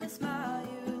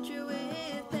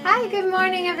Hi, good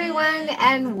morning, everyone,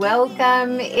 and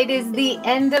welcome. It is the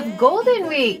end of Golden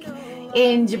Week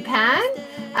in Japan.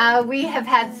 We have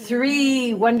had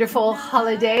 3 wonderful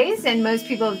holidays, and most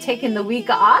people have taken the week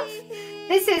off.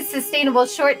 This is Sustainable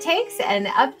Short Takes and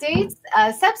Updates,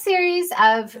 a sub-series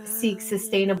of Seek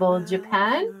Sustainable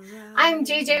Japan. I'm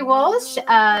JJ Walsh,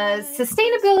 a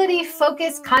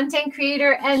sustainability-focused content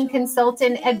creator and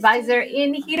consultant advisor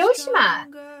in Hiroshima,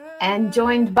 and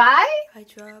joined by...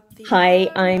 Hi,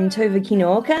 I'm Tova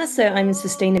Kinooka. So I'm a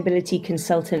sustainability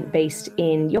consultant based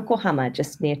in Yokohama,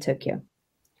 just near Tokyo.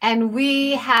 And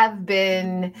we have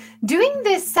been doing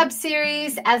this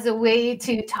sub-series as a way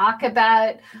to talk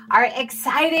about our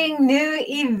exciting new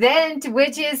event,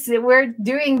 which is we're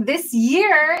doing this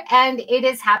year, and it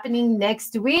is happening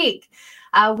next week.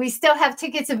 We still have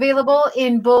tickets available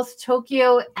in both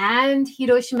Tokyo and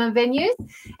Hiroshima venues.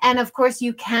 And of course,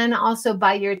 you can also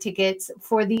buy your tickets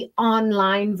for the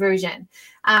online version.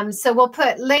 So we'll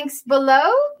put links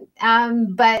below.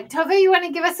 But Tova, you want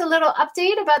to give us a little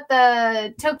update about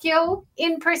the Tokyo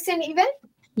in-person event?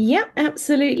 Yeah,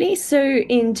 absolutely. So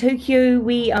in Tokyo,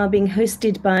 we are being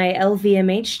hosted by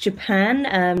LVMH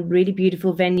Japan, really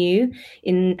beautiful venue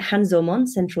in Hanzomon,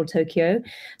 central Tokyo.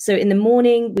 So in the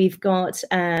morning, we've got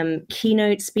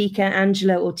keynote speaker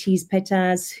Angela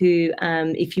Ortiz-Petaz, who,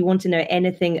 if you want to know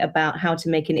anything about how to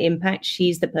make an impact,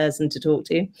 she's the person to talk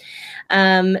to.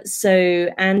 So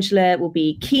Angela will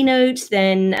be keynote.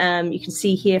 Then you can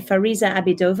see here Fariza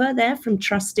Abidova there from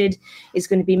Trusted is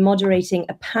going to be moderating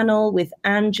a panel with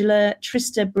Angela,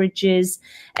 Trista Bridges,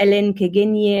 Hélène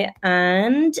Keguigne,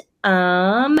 and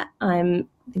I'm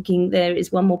thinking there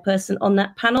is one more person on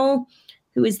that panel.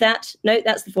 Who is that? No,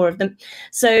 that's the 4 of them.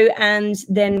 So, and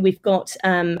then we've got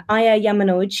Aya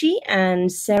Yamanouchi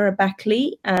and Sarah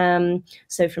Backley,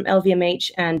 so from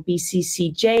LVMH and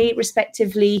BCCJ,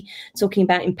 respectively, talking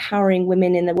about empowering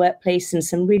women in the workplace and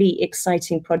some really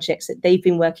exciting projects that they've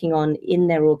been working on in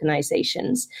their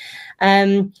organizations.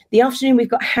 The afternoon, we've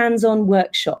got hands-on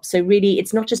workshops. So really,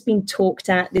 it's not just being talked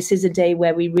at. This is a day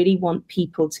where we really want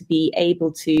people to be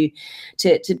able to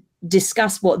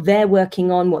discuss what they're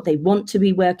working on, what they want to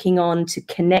be working on, to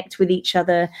connect with each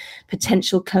other,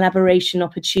 potential collaboration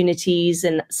opportunities,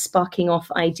 and sparking off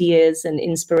ideas and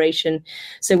inspiration.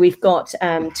 So we've got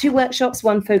 2 workshops,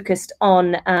 one focused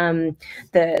on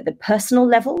the personal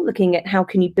level, looking at how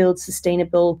can you build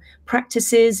sustainable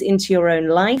practices into your own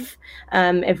life,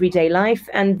 everyday life.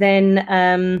 And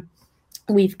then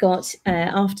we've got,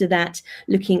 after that,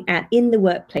 looking at in the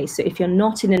workplace. So if you're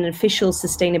not in an official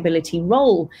sustainability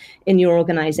role in your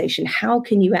organization, how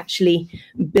can you actually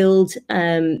build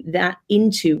that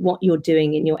into what you're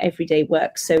doing in your everyday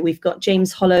work? So we've got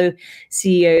James Hollow,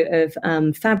 CEO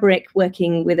of Fabric,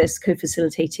 working with us,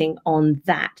 co-facilitating on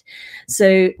that.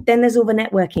 So then there's all the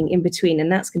networking in between,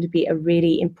 and that's going to be a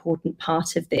really important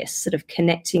part of this, sort of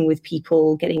connecting with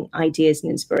people, getting ideas and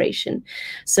inspiration.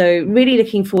 So really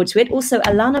looking forward to it. Also,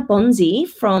 Alana Bonzi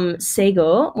from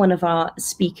Sego, one of our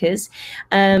speakers,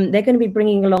 they're going to be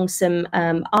bringing along some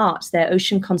art, their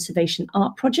ocean conservation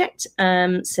art project.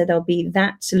 So there'll be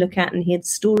that to look at and hear the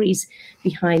stories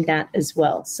behind that as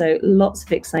well. So lots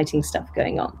of exciting stuff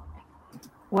going on.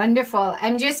 Wonderful.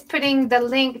 I'm just putting the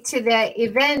link to the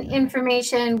event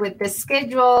information with the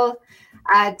schedule,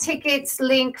 tickets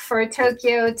link for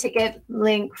Tokyo, ticket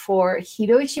link for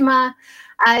Hiroshima.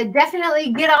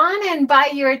 Definitely get on and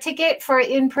buy your ticket for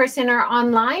in-person or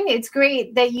online. It's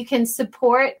great that you can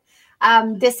support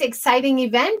this exciting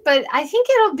event, but I think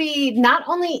it'll be not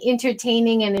only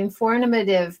entertaining and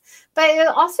informative, but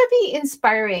it'll also be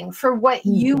inspiring for what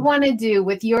you want to do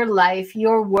with your life,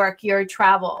 your work, your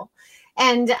travel.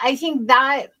 And I think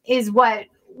that is what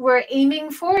we're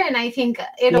aiming for. And I think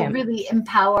it'll really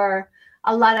empower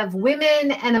a lot of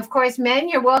women, and of course, men.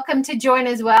 You're welcome to join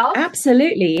as well.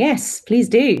 Absolutely, yes, please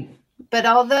do. But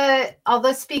all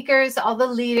the speakers, all the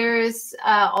leaders,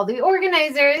 all the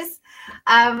organizers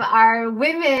are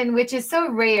women, which is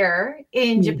so rare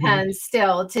in Japan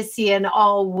still to see an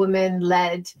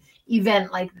all-women-led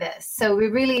event like this. So we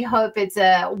really hope it's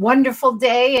a wonderful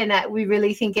day, and we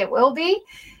really think it will be.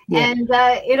 Yeah. And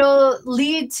it'll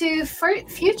lead to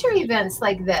future events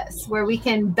like this, where we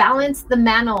can balance the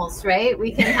manels, right?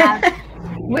 We can have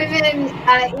women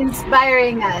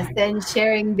inspiring us and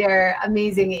sharing their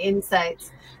amazing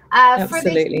insights. For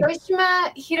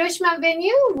the Hiroshima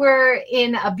venue, we're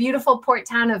in a beautiful port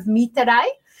town of Mitarai.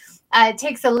 It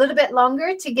takes a little bit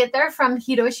longer to get there from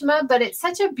Hiroshima, but it's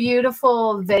such a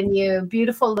beautiful venue,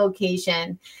 beautiful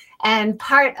location. And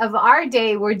part of our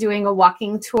day, we're doing a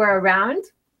walking tour around.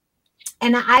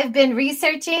 And I've been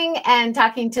researching and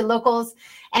talking to locals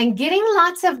and getting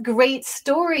lots of great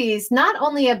stories, not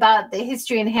only about the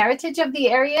history and heritage of the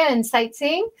area and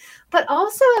sightseeing, but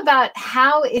also about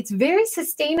how it's very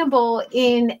sustainable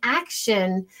in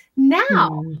action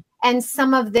now. And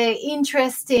some of the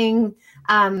interesting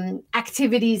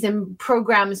activities and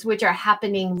programs which are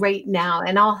happening right now.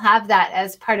 And I'll have that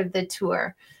as part of the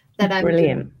tour that I'm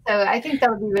doing. So I think that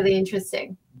would be really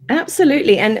interesting.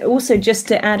 Absolutely. And also just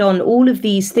to add on all of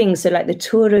these things, so like the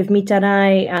tour of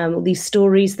Mitarai, all these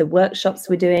stories, the workshops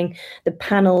we're doing, the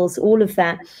panels, all of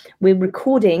that, we're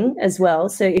recording as well.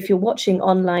 So if you're watching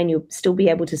online, you'll still be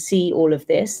able to see all of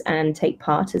this and take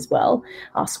part as well,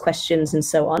 ask questions and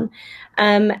so on.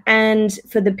 And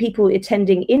for the people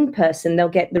attending in person, they'll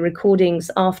get the recordings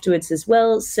afterwards as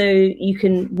well. So you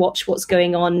can watch what's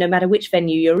going on, no matter which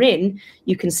venue you're in,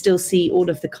 you can still see all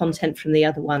of the content from the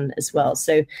other one as well.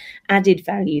 So added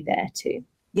value there too.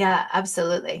 Yeah,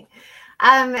 absolutely.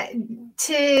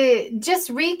 To just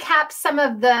recap some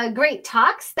of the great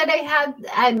talks that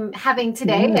I'm having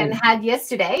today and had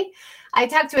yesterday, I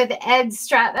talked with Ed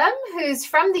Stratham, who's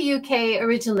from the UK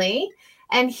originally,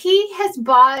 and he has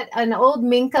bought an old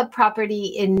Minka property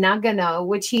in Nagano,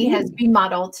 which he has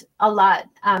remodeled a lot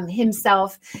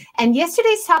himself. And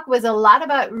yesterday's talk was a lot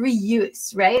about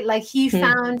reuse, right? Like he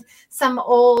found some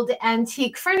old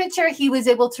antique furniture. He was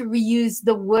able to reuse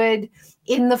the wood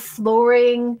in the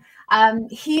flooring.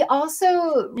 He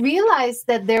also realized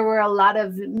that there were a lot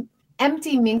of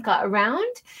empty Minka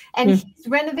around, and he's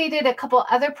renovated a couple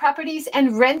other properties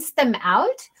and rents them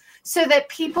out, so that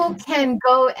people can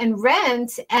go and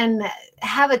rent and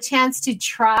have a chance to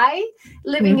try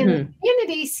living in the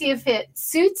community, see if it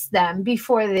suits them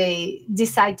before they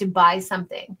decide to buy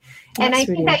something. And I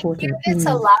think I hear this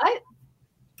a lot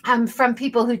from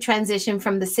people who transition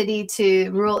from the city to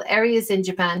rural areas in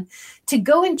Japan, to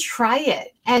go and try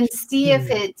it and see if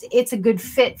it's a good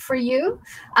fit for you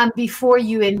before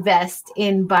you invest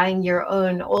in buying your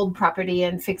own old property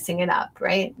and fixing it up,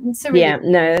 right? So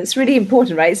really it's really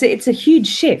important, right? It's a huge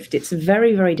shift. It's a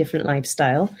very, very different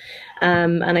lifestyle.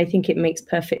 And I think it makes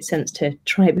perfect sense to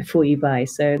try before you buy.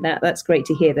 So that's great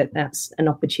to hear that that's an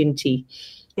opportunity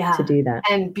to do that.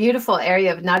 And beautiful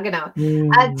area of Nagano.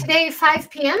 Today, 5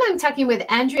 p.m., I'm talking with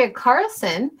Andrea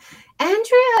Carlson.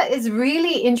 Andrea is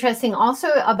really interesting also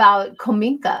about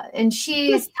Kominka, and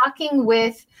she's talking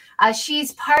with,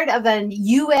 she's part of a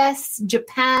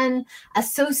U.S.-Japan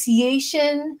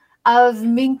association of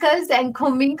Minkas and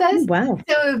Kominkas. Wow.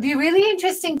 So it would be really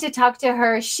interesting to talk to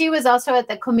her. She was also at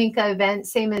the Kominka event,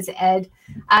 same as Ed.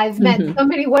 I've met so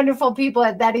many wonderful people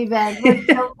at that event, which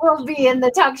will be in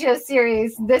the talk show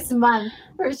series this month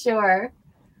for sure.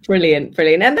 Brilliant.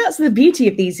 And that's the beauty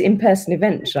of these in-person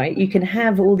events, right? You can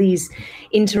have all these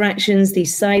interactions,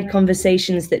 these side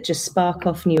conversations that just spark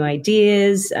off new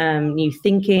ideas, new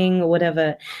thinking or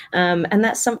whatever. And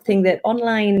that's something that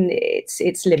online,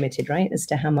 it's limited, right, as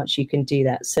to how much you can do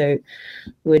that. So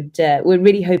we're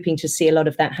really hoping to see a lot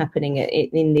of that happening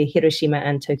in the Hiroshima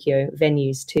and Tokyo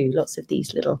venues too. Lots of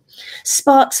these little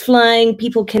sparks flying,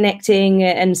 people connecting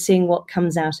and seeing what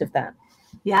comes out of that.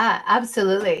 Yeah,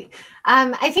 absolutely.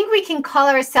 I think we can call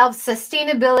ourselves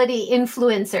sustainability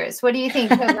influencers. What do you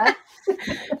think, Tova?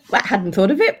 I hadn't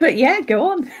thought of it, but yeah, go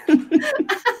on.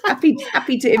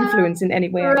 happy to influence in any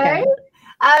way I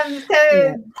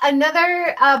can.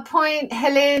 Another point,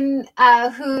 Helen,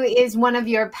 who is one of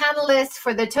your panelists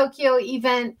for the Tokyo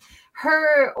event,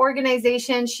 her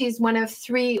organization, she's one of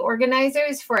 3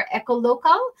 organizers for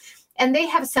Ecolocal. And they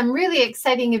have some really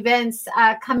exciting events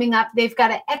coming up. They've got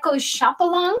an Eco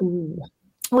Shop-along,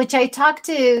 which I talked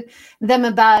to them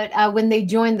about when they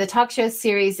joined the talk show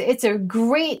series. It's a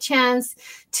great chance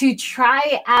to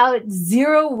try out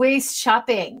zero waste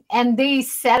shopping. And they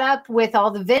set up with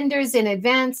all the vendors in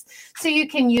advance so you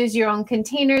can use your own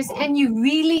containers, and you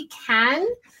really can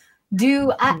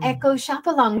do an Eco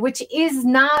Shop-along, which is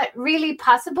not really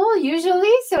possible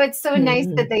usually. So it's so nice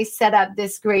that they set up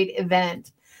this great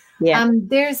event. Yeah.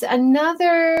 There's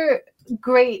another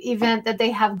great event that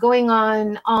they have going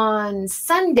on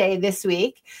Sunday this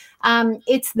week.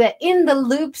 It's the In the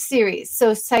Loop series.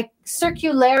 So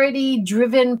circularity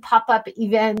driven pop-up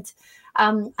event,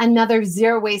 another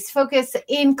zero waste focus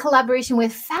in collaboration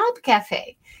with Fab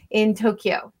Cafe in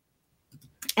Tokyo.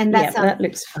 And that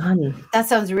looks fun. That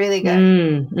sounds really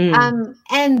good.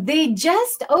 And they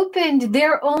just opened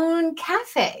their own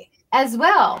cafe as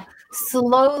well.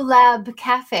 Slow Lab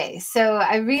Cafe. So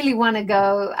I really want to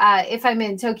go. If I'm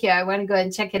in Tokyo, I want to go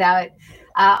and check it out.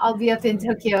 I'll be up in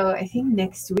Tokyo, I think,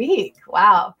 next week.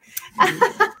 Wow.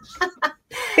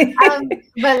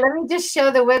 But let me just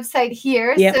show the website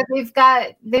here. Yep. So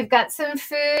they've got some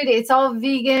food. It's all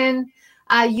vegan.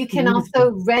 You can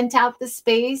also rent out the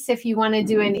space if you want to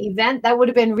do an event. That would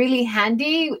have been really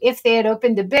handy if they had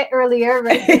opened a bit earlier,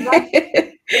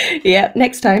 right? Yeah,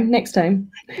 next time. Next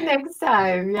time,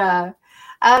 yeah.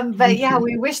 But yeah,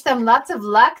 we wish them lots of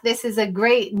luck. This is a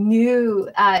great new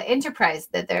enterprise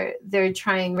that they're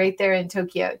trying right there in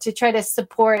Tokyo to try to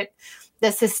support the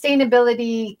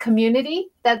sustainability community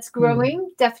that's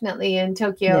growing definitely in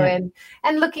Tokyo,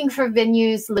 and looking for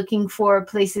venues, looking for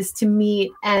places to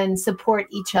meet and support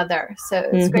each other. So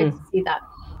it's great to see that.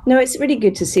 No, it's really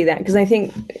good to see that, because I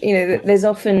think, there's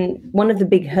often one of the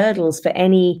big hurdles for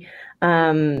any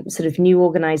sort of new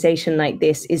organization like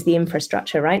this is the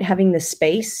infrastructure, right? Having the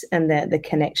space and the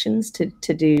connections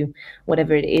to do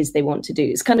whatever it is they want to do.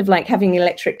 It's kind of like having an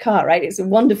electric car, right? It's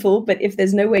wonderful, but if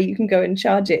there's no way you can go and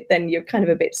charge it, then you're kind of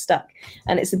a bit stuck.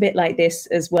 And it's a bit like this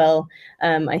as well.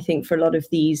 I think for a lot of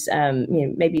these,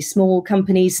 maybe small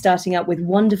companies starting up with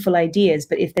wonderful ideas,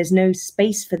 but if there's no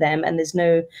space for them and there's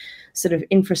no sort of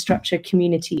infrastructure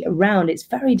community around, it's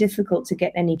very difficult to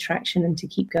get any traction and to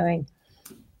keep going.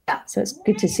 So it's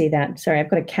good to see that. Sorry, I've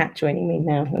got a cat joining me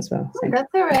now as well. So. That's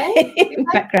all right.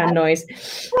 Background noise.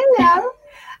 Hello.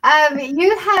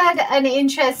 You had an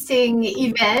interesting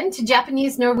event,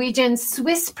 Japanese, Norwegian,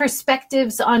 Swiss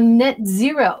perspectives on net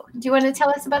zero. Do you want to tell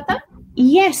us about that?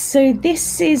 Yes, so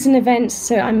this is an event.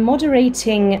 So I'm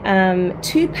moderating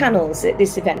 2 panels at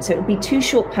this event. So it'll be 2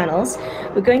 short panels.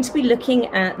 We're going to be looking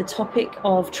at the topic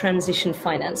of transition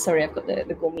finance. Sorry, I've got the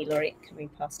gourmet lorry coming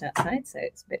past outside, so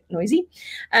it's a bit noisy.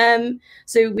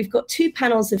 So we've got 2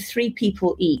 panels of 3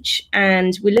 people each,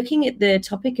 and we're looking at the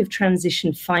topic of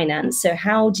transition finance. So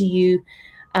how do you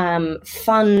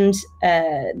fund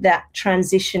that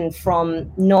transition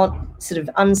from not sort of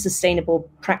unsustainable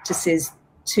practices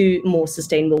to more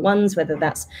sustainable ones, whether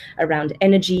that's around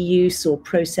energy use or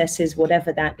processes,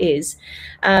 whatever that is.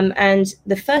 And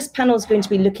the first panel is going to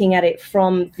be looking at it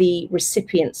from the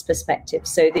recipient's perspective.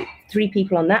 So the 3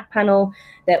 people on that panel,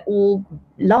 they're all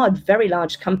large, very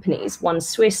large companies, one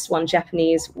Swiss, one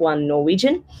Japanese, one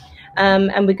Norwegian.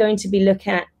 And we're going to be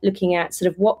looking at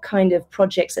sort of what kind of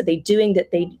projects are they doing that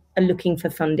they are looking for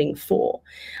funding for,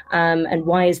 and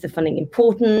why is the funding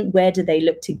important? Where do they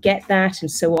look to get that,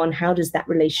 and so on? How does that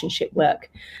relationship work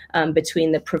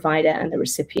between the provider and the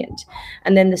recipient?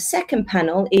 And then the second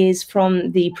panel is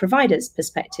from the provider's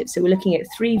perspective. So we're looking at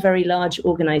 3 very large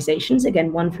organizations,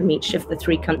 again, one from each of the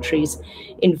 3 countries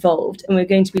involved, and we're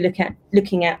going to be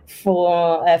looking at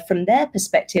from their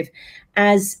perspective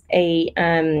as a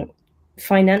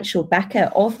financial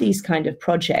backer of these kind of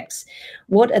projects.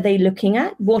 What are they looking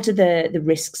at? What are the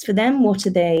risks for them? What are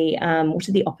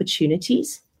the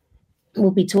opportunities?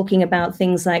 We'll be talking about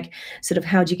things like sort of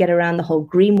how do you get around the whole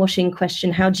greenwashing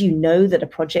question? How do you know that a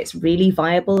project's really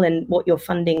viable and what your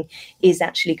funding is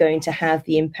actually going to have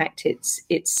the impact it's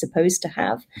supposed to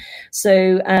have?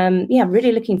 So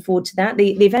really looking forward to that.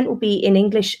 The event will be in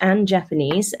English and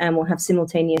Japanese, and we'll have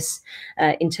simultaneous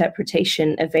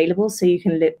interpretation available, so you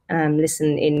can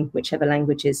listen in whichever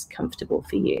language is comfortable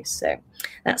for you. So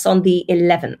that's on the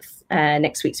 11th.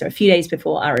 Next week, so a few days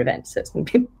before our event. So it's going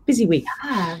to be a busy week.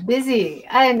 Busy.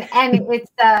 And it's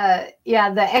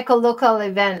the Eco-Local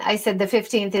event. I said the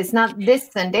 15th is not this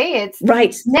Sunday. It's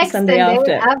next Sunday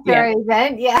after our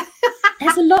event. Yeah.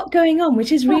 There's a lot going on,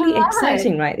 which is really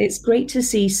exciting, right? It's great to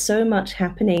see so much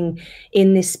happening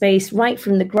in this space, right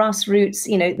from the grassroots,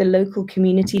 the local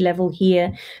community level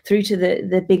here, through to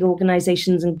the big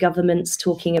organizations and governments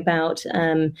talking about,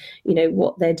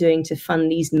 what they're doing to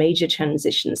fund these major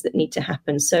transitions that need to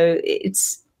happen. So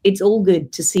it's all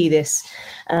good to see this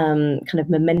kind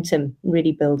of momentum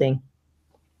really building.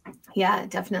 Yeah,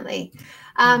 definitely.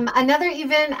 Another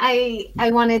event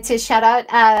I wanted to shout out,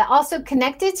 also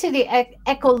connected to the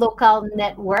Eco-Local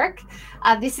network.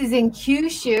 This is in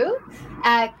Kyushu,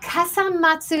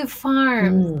 Kasamatsu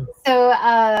Farms.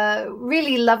 So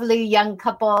really lovely young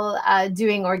couple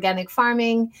doing organic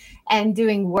farming and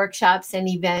doing workshops and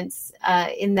events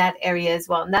in that area as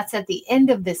well. And that's at the end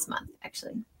of this month,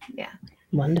 actually. Yeah.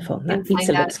 Wonderful. That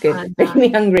pizza looks good. Making me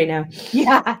hungry now.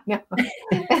 Yeah, no.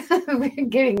 We're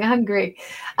getting hungry.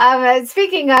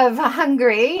 Speaking of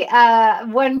hungry,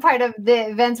 one part of the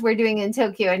events we're doing in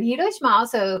Tokyo and Hiroshima,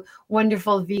 also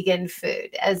wonderful vegan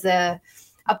food as a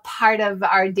part of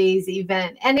our day's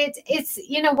event. And it's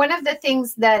one of the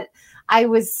things that I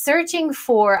was searching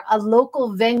for, a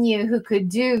local venue who could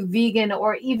do vegan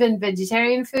or even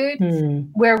vegetarian food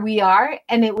where we are,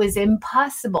 and it was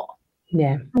impossible.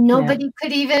 Yeah. Nobody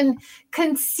could even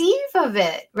conceive of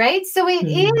it, right? So it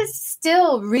is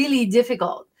still really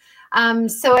difficult.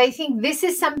 So I think this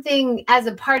is something as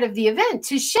a part of the event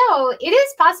to show it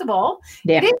is possible.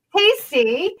 Yeah. It is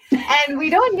tasty, and we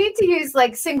don't need to use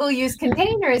like single-use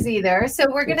containers either. So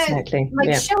we're going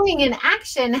to showing in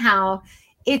action how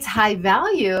it's high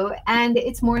value and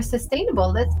it's more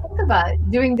sustainable. Let's think about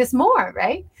doing this more,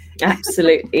 right?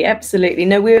 Absolutely, absolutely.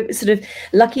 No, we're sort of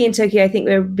lucky in Tokyo. I think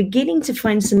we're beginning to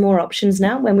find some more options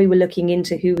now. When we were looking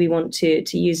into who we want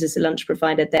to use as a lunch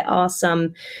provider, there are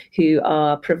some who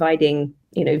are providing,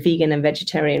 vegan and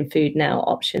vegetarian food now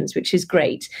options, which is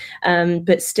great.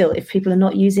 But still, if people are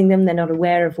not using them, they're not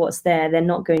aware of what's there, they're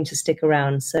not going to stick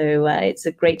around. So it's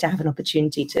great to have an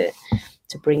opportunity to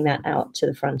bring that out to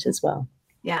the front as well.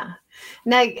 Yeah.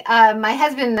 Now, my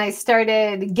husband and I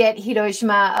started Get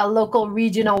Hiroshima, a local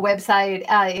regional website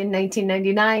in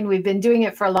 1999. We've been doing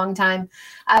it for a long time,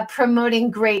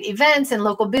 promoting great events and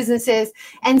local businesses.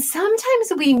 And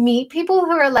sometimes we meet people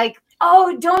who are like,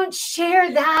 oh, don't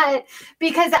share that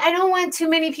because I don't want too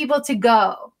many people to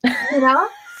go,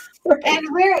 And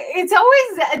it's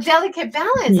always a delicate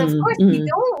balance. Of course, we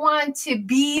don't want to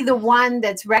be the one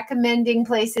that's recommending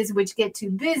places which get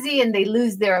too busy and they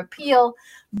lose their appeal.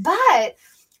 But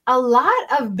a lot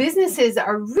of businesses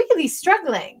are really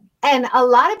struggling and a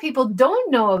lot of people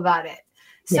don't know about it.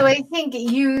 So I think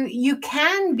you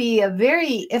can be a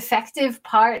very effective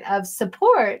part of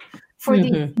support for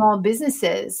these small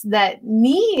businesses that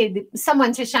need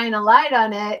someone to shine a light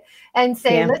on it and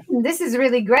say, listen, this is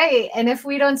really great. And if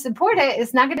we don't support it,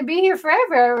 it's not going to be here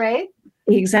forever, right?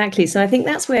 Exactly. So I think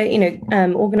that's where,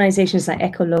 organizations like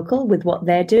Ecolocal, with what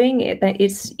they're doing,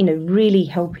 it's, really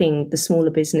helping the smaller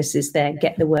businesses there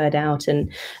get the word out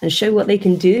and show what they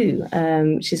can do,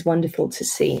 which is wonderful to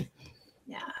see.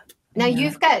 Now,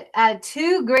 you've got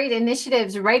two great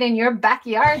initiatives right in your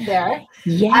backyard there.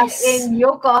 Yes. In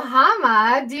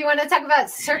Yokohama. Do you want to talk about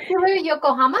Circular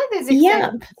Yokohama? This is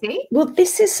exciting to see. Well,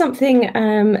 this is something,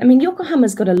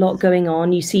 Yokohama's got a lot going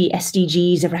on. You see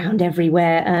SDGs around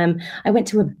everywhere. I went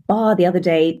to a bar the other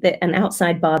day, an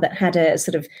outside bar that had a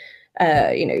sort of,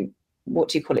 what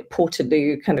do you call it,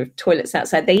 portaloo kind of toilets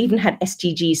outside. They even had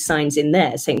SDG signs in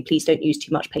there saying, please don't use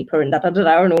too much paper and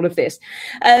and all of this.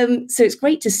 So it's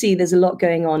great to see there's a lot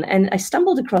going on. And I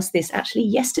stumbled across this actually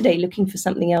yesterday looking for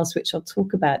something else, which I'll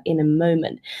talk about in a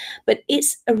moment. But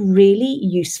it's a really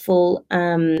useful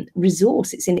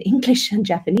resource. It's in English and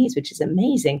Japanese, which is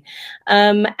amazing.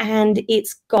 And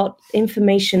it's got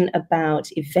information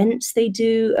about events they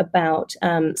do, about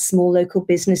small local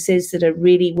businesses that are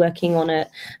really working on a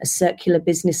circular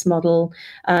business model,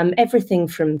 everything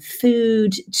from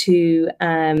food to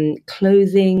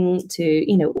clothing to,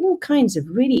 all kinds of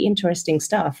really interesting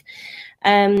stuff.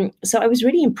 So I was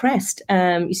really impressed.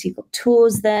 You see, you've got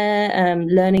tours there,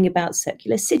 learning about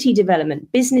circular city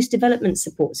development, business development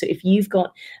support. So if you've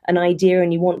got an idea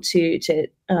and you want to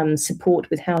support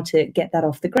with how to get that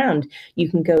off the ground,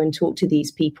 you can go and talk to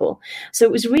these people. So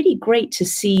it was really great to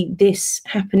see this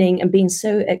happening and being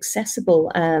so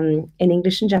accessible in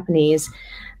English and Japanese.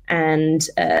 And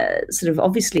sort of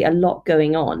obviously a lot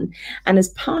going on. And as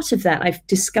part of that, I've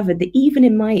discovered that even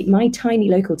in my tiny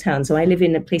local town, so I live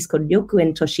in a place called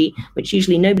Ryokuen Toshi, which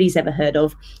usually nobody's ever heard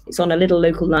of. It's on a little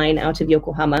local line out of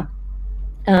Yokohama.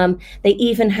 They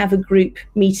even have a group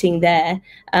meeting there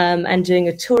and doing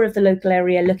a tour of the local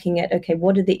area, looking at, okay,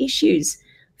 what are the issues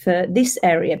for this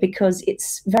area? Because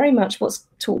it's very much what's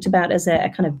talked about as a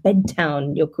kind of bed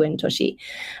town, Ryokuen Toshi.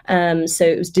 So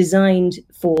it was designed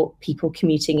for people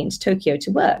commuting into Tokyo to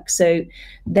work. So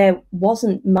there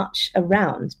wasn't much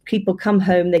around. People come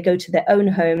home, they go to their own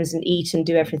homes and eat and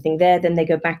do everything there, then they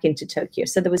go back into Tokyo.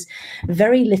 So there was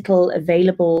very little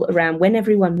available around. When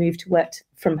everyone moved to work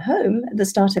from home at the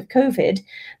start of COVID,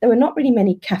 there were not really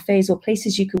many cafes or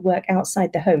places you could work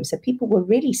outside the home. So people were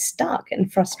really stuck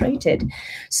and frustrated.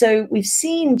 So we've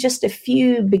seen just a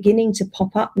few beginning to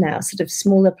pop up now, sort of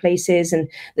smaller places. And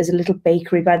there's a little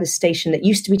bakery by the station that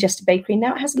used to be just a bakery.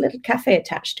 Now it has a little cafe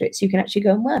attached to it. So you can actually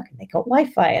go and work. And they've got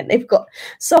Wi-Fi and they've got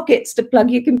sockets to plug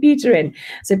your computer in.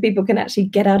 So people can actually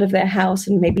get out of their house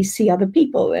and maybe see other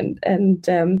people and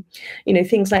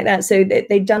things like that. So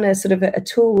they've done a sort of a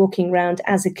tour walking around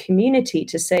as a community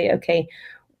to say, okay,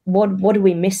 what are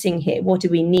we missing here? What do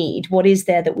we need? What is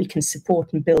there that we can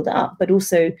support and build up? But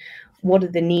also, what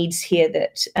are the needs here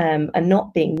that are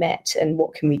not being met, and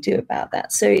what can we do about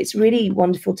that? So it's really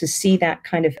wonderful to see that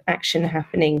kind of action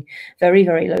happening very,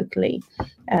 very locally.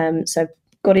 So I've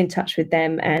got in touch with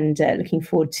them and looking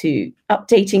forward to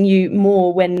updating you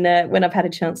more when I've had a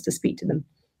chance to speak to them.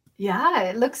 Yeah,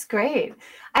 it looks great.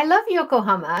 I love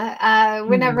Yokohama.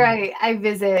 Whenever I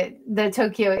visit the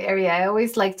Tokyo area, I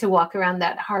always like to walk around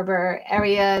that harbor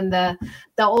area and the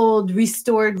old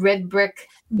restored red brick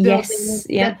buildings Yes,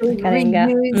 yeah, that they've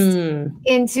Karenga. reused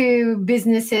into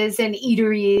businesses and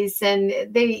eateries,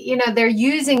 and they're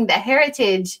using the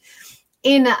heritage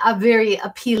in a very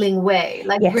appealing way,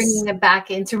 like Yes. bringing it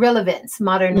back into relevance,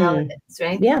 modern relevance,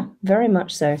 right? Yeah, very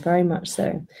much so, very much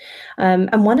so.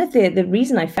 And one of the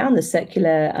reason I found the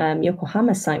circular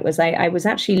Yokohama site was I was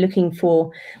actually looking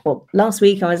for, well, last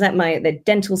week I was at the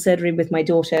dental surgery with my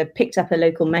daughter, picked up a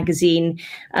local magazine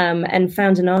and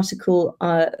found an article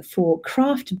for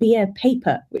craft beer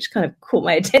paper, which kind of caught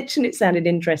my attention. It sounded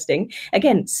interesting.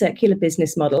 Again, circular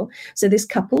business model. So this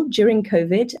couple during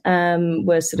COVID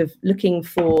were sort of looking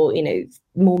for,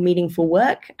 more meaningful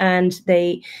work, and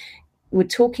they were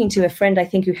talking to a friend, I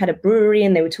think, who had a brewery,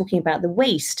 and they were talking about the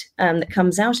waste that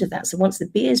comes out of that. So once the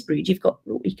beer is brewed, you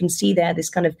can see there this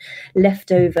kind of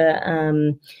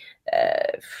leftover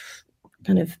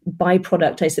kind of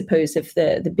byproduct, I suppose, of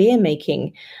the beer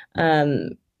making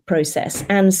process.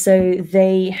 And so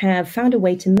they have found a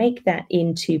way to make that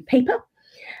into paper.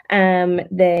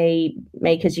 They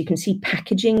make, as you can see,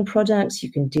 packaging products.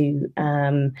 You can do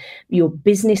your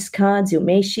business cards, your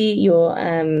meishi, your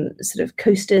sort of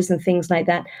coasters and things like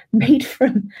that, made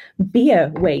from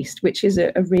beer waste, which is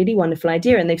a really wonderful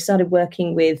idea. And they've started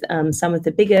working with some of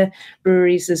the bigger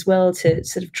breweries as well to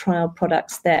sort of trial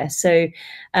products there. So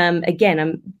again,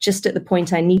 I'm just at the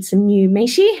point I need some new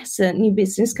meishi, so new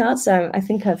business cards. So I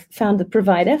think I've found the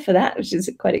provider for that, which is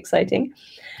quite exciting.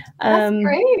 That's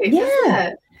great.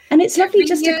 Yeah. And it's lovely,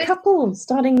 just a couple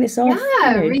starting this off.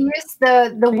 Yeah, reuse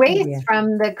the waste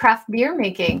from the craft beer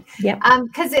making. Yeah.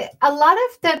 Because a lot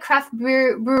of the craft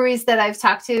breweries that I've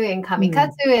talked to in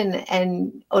Kamikatsu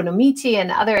and Onomichi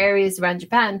and other areas around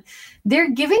Japan,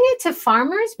 they're giving it to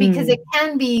farmers because it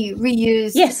can be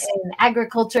reused in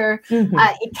agriculture.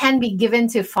 It can be given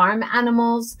to farm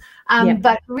animals.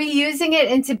 But reusing it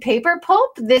into paper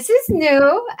pulp, this is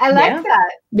new. I like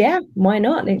that. Yeah, why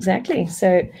not? Exactly.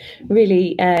 So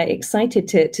really excited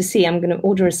to see. I'm going to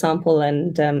order a sample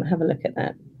and have a look at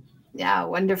that. Yeah,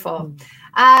 wonderful.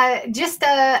 Just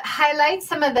to highlight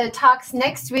some of the talks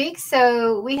next week.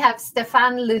 So we have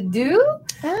Stéphane Ledoux,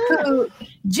 who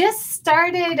just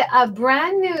started a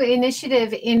brand new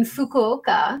initiative in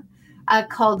Fukuoka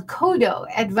called Kodo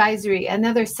Advisory,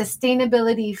 another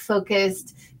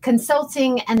sustainability-focused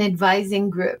consulting and advising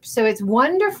group. So it's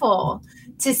wonderful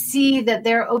to see that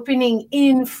they're opening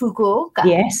in Fukuoka,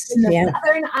 in the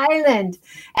Southern Island.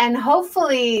 And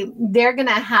hopefully they're going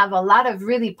to have a lot of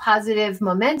really positive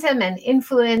momentum and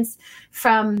influence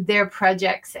from their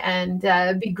projects. And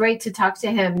it'd be great to talk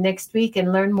to him next week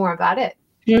and learn more about it.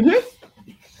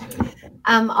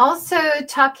 Also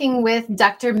talking with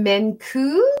Dr. Men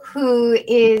Ku, who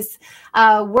is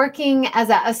working as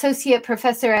an associate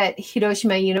professor at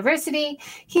Hiroshima University.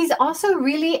 He's also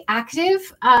really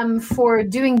active for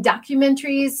doing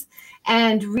documentaries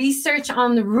and research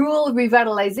on the rural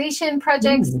revitalization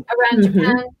projects around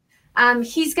Japan.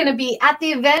 He's going to be at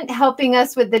the event helping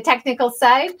us with the technical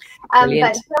side, but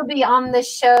he'll be on the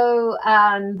show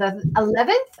on the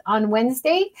 11th on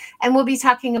Wednesday, and we'll be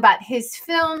talking about his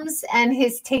films and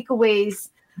his takeaways.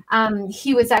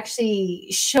 He was actually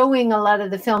showing a lot of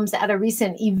the films at a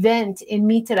recent event in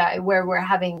Mitarai, where we're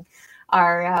having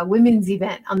our women's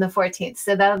event on the 14th.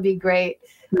 So that'll be great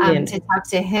to talk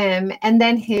to him. And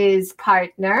then his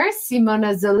partner,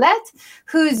 Simona Zolette,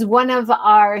 who's one of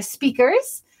our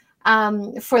speakers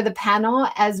for the panel,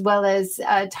 as well as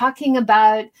talking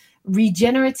about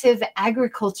regenerative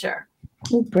agriculture.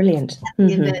 Oh, brilliant.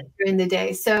 During the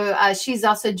day. So she's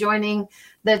also joining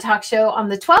the talk show on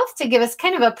the 12th to give us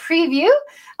kind of a preview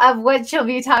of what she'll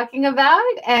be talking about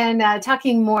and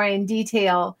talking more in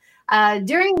detail.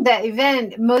 During the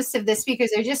event, most of the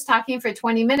speakers are just talking for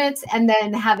 20 minutes and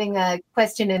then having a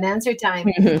question and answer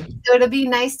time. So it'll be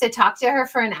nice to talk to her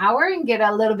for an hour and get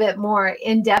a little bit more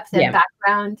in-depth and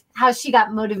background, how she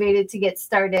got motivated to get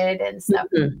started and stuff.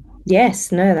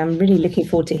 Yes, no, I'm really looking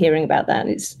forward to hearing about that.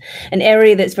 It's an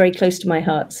area that's very close to my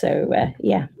heart. So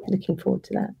looking forward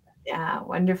to that. Yeah,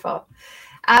 wonderful.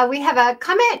 We have a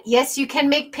comment. Yes, you can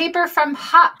make paper from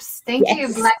hops. Thank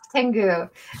you, Black Tengu.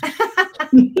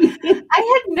 I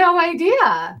had no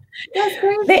idea. That's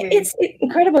crazy. It's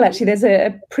incredible, actually. There's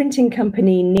a printing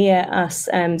company near us,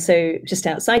 so just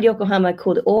outside Yokohama,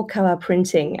 called Okawa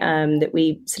Printing, that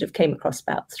we sort of came across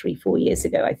about 3-4 years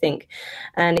ago, I think.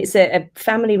 And it's a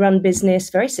family-run business,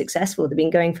 very successful. They've been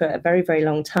going for a very, very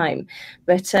long time.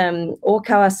 But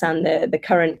Okawa-san, the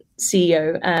current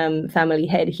CEO, family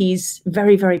head. He's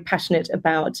very, very passionate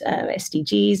about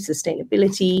SDGs,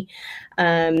 sustainability.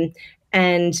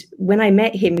 And when I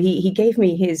met him, he gave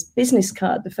me his business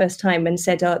card the first time and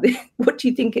said, what do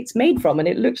you think it's made from? And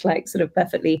it looked like sort of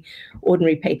perfectly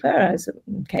ordinary paper. I was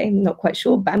okay, I'm not quite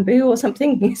sure, bamboo or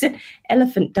something. He said,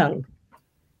 elephant dung.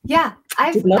 Yeah,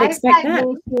 I've expect had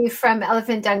that. from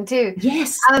elephant dung too.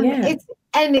 Yes.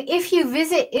 And if you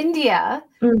visit India,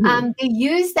 they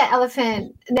use the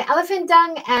elephant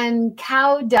dung and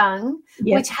cow dung,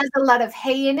 which has a lot of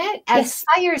hay in it, as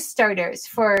fire starters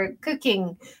for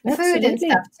cooking food and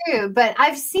stuff too. But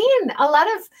I've seen a lot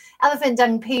of elephant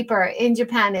dung paper in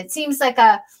Japan. It seems like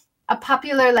a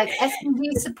popular like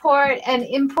SUV support and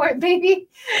import baby.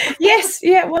 Yes,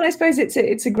 yeah. Well, I suppose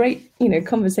it's a great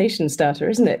conversation starter,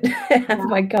 isn't it? Have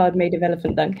my card made of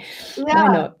elephant dung. Yeah. Why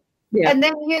not? Yeah. And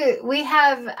then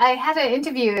I had an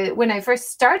interview when I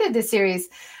first started the series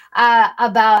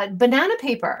about banana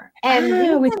paper.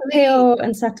 And with Theo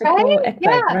and Satoko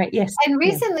Ekberg, right? Yes. And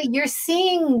recently you're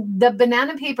seeing the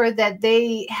banana paper that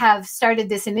they have started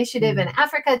this initiative in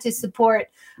Africa to support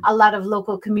a lot of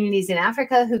local communities in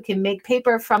Africa who can make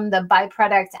paper from the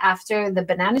byproduct after the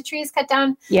banana tree is cut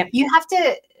down. Yeah. You have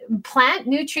to plant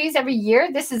new trees every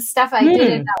year. This is stuff I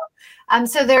didn't know.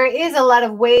 So there is a lot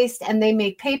of waste, and they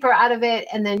make paper out of it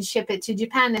and then ship it to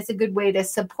Japan. It's a good way to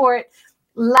support.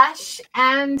 Lush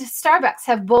and Starbucks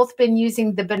have both been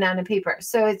using the banana paper.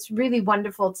 So it's really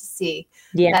wonderful to see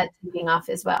that taking off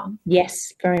as well.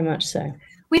 Yes, very much so.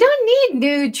 We don't need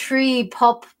new tree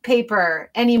pulp paper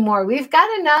anymore. We've got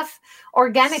enough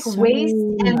organic waste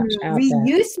and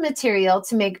reuse material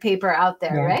to make paper out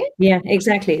there, right? Yeah,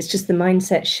 exactly. It's just the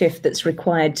mindset shift that's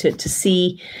required to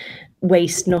see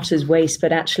waste not as waste,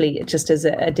 but actually just as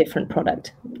a different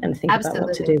product, and think about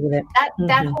what to do with it.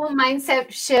 That whole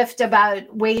mindset shift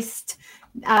about waste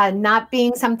not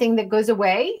being something that goes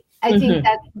away, I think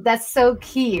that's so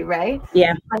key, right?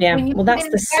 Yeah, well, that's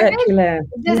the circular.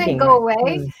 It doesn't go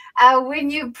away. When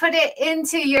you put it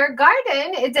into your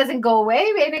garden, it doesn't go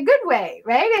away in a good way,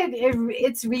 right?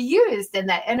 It's reused, and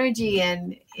that energy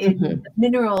and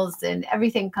minerals and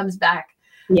everything comes back.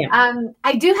 Yeah.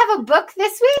 I do have a book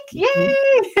this week. Yay!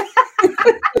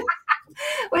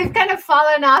 We've kind of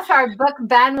fallen off our book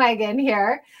bandwagon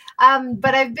here.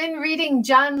 But I've been reading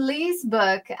John Lee's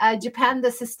book, Japan,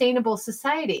 the Sustainable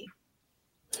Society.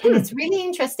 And it's really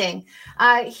interesting.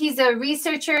 He's a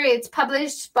researcher. It's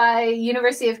published by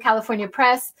University of California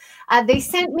Press. They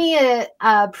sent me a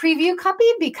preview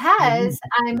copy because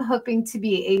I'm hoping to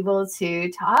be able to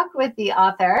talk with the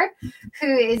author,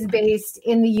 who is based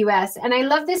in the US. And I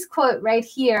love this quote right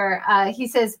here. He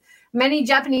says, "Many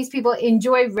Japanese people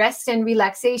enjoy rest and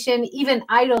relaxation, even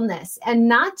idleness, and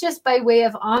not just by way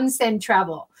of onsen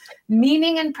travel.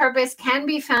 Meaning and purpose can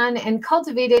be found and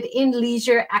cultivated in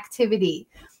leisure activity.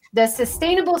 The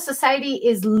sustainable society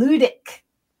is ludic."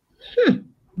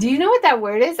 Do you know what that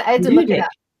word is? I had to look it up.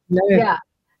 No. Yeah.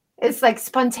 It's like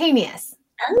spontaneous.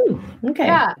 Oh, okay.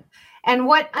 Yeah. And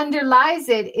what underlies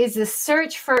it is a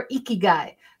search for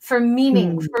ikigai, for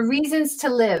meaning, for reasons to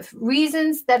live,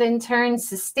 reasons that in turn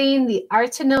sustain the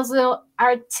artisanal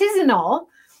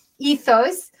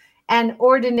ethos and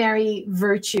ordinary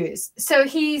virtues. So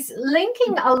he's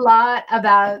linking a lot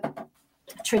about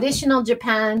traditional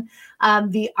Japan, I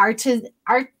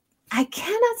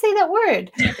cannot say that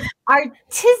word.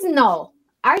 Artisanal.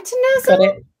 Got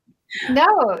it. No,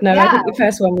 I think the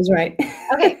first one was right.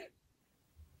 Okay.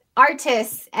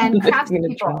 Artists and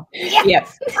craftspeople.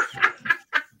 Yes.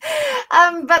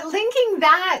 But linking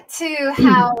that to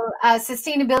how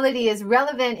sustainability is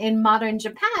relevant in modern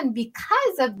Japan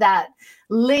because of that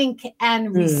link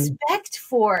and respect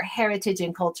for heritage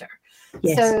and culture.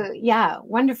 Yes. So, yeah,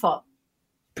 wonderful.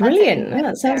 Brilliant.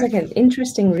 That sounds like an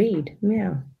interesting read.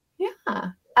 Yeah.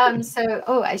 Yeah.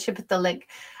 I should put the link.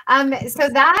 So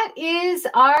that is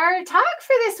our talk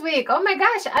for this week. Oh my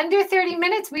gosh, under 30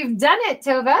 minutes. We've done it,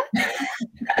 Tova.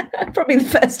 Probably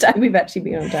the first time we've actually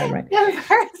been on time, right? The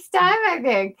first time, I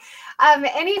think.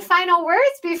 Any final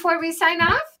words before we sign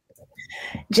off?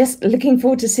 Just looking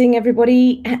forward to seeing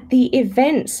everybody at the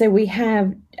event. So we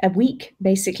have a week,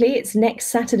 basically. It's next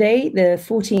Saturday, the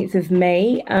 14th of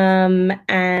May,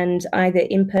 and either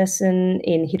in person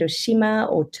in Hiroshima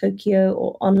or Tokyo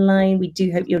or online. We do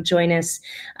hope you'll join us.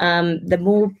 The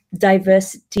more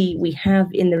diversity we have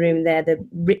in the room there, the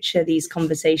richer these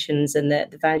conversations and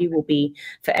the value will be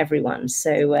for everyone.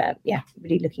 So,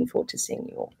 really looking forward to seeing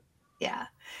you all. Yeah.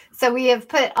 So we have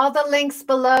put all the links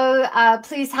below.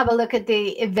 Please have a look at the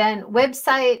event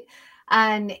website.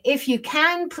 And if you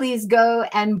can, please go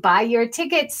and buy your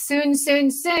tickets soon.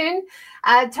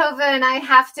 Tova and I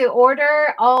have to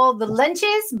order all the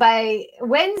lunches by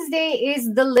Wednesday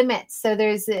is the limit. So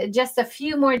there's just a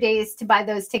few more days to buy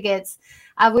those tickets.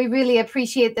 We really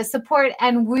appreciate the support,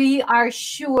 and we are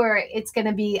sure it's going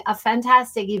to be a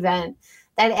fantastic event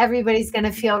that everybody's going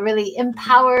to feel really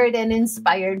empowered and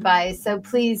inspired by. So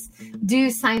please do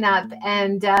sign up,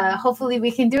 and hopefully we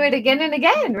can do it again and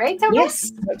again, right, Tova?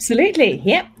 Yes, absolutely.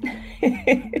 Yep.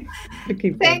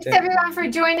 Thanks everyone for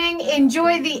joining.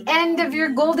 Enjoy the end of your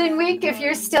golden week if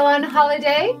you're still on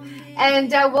holiday,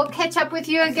 and we'll catch up with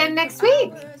you again next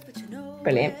week.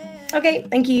 Brilliant. Okay,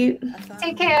 thank you.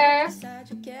 Take care.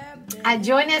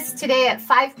 Join us today at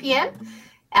 5 p.m.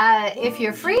 If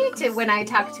you're free, when I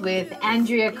talked with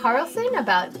Andrea Carlson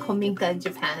about Kominka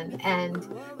Japan and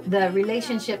the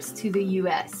relationships to the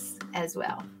U.S. as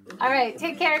well. All right,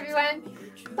 take care, everyone.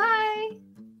 Bye.